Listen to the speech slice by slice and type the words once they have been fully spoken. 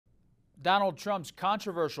Donald Trump's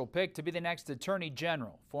controversial pick to be the next Attorney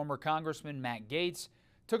General, former Congressman Matt Gaetz,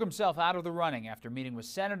 took himself out of the running after meeting with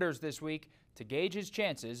senators this week to gauge his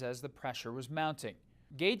chances as the pressure was mounting.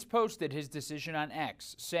 Gaetz posted his decision on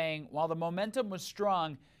X, saying, "While the momentum was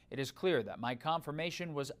strong, it is clear that my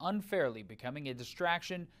confirmation was unfairly becoming a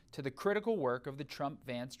distraction to the critical work of the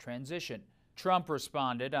Trump-Vance transition." Trump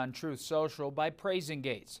responded on Truth Social by praising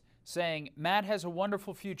Gaetz, saying, "Matt has a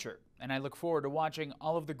wonderful future, and I look forward to watching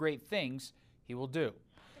all of the great things he will do."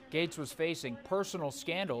 Gaetz was facing personal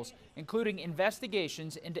scandals, including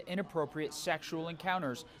investigations into inappropriate sexual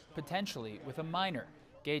encounters, potentially with a minor.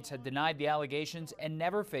 Gaetz had denied the allegations and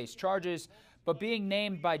never faced charges, but being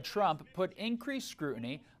named by Trump put increased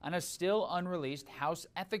scrutiny on a still unreleased House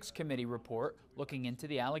Ethics Committee report looking into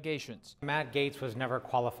the allegations. Matt Gaetz was never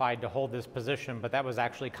qualified to hold this position, but that was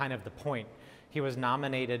actually kind of the point. He was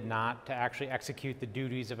nominated not to actually execute the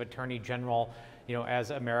duties of Attorney General,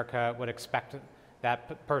 as America would expect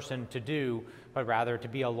that person to do, but rather to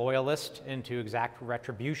be a loyalist and to exact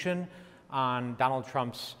retribution on Donald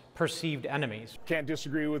Trump's perceived enemies. Can't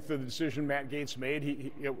disagree with the decision Matt Gaetz made.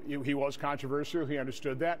 He was controversial. He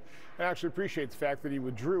understood that. I actually appreciate the fact that he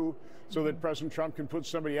withdrew so that President Trump can put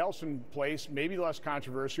somebody else in place, maybe less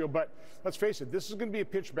controversial. But let's face it, this is going to be a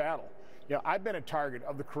pitched battle. I've been a target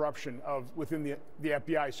of the corruption within the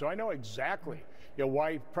FBI, so I know exactly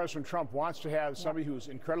why President Trump wants to have somebody who's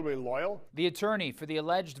incredibly loyal. The attorney for the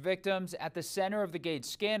alleged victims at the center of the Gaetz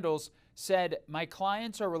scandals said, "My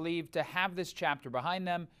clients are relieved to have this chapter behind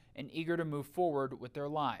them and eager to move forward with their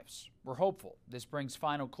lives. We're hopeful this brings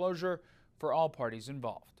final closure for all parties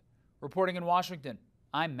involved." Reporting in Washington,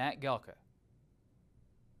 I'm Matt Gelka.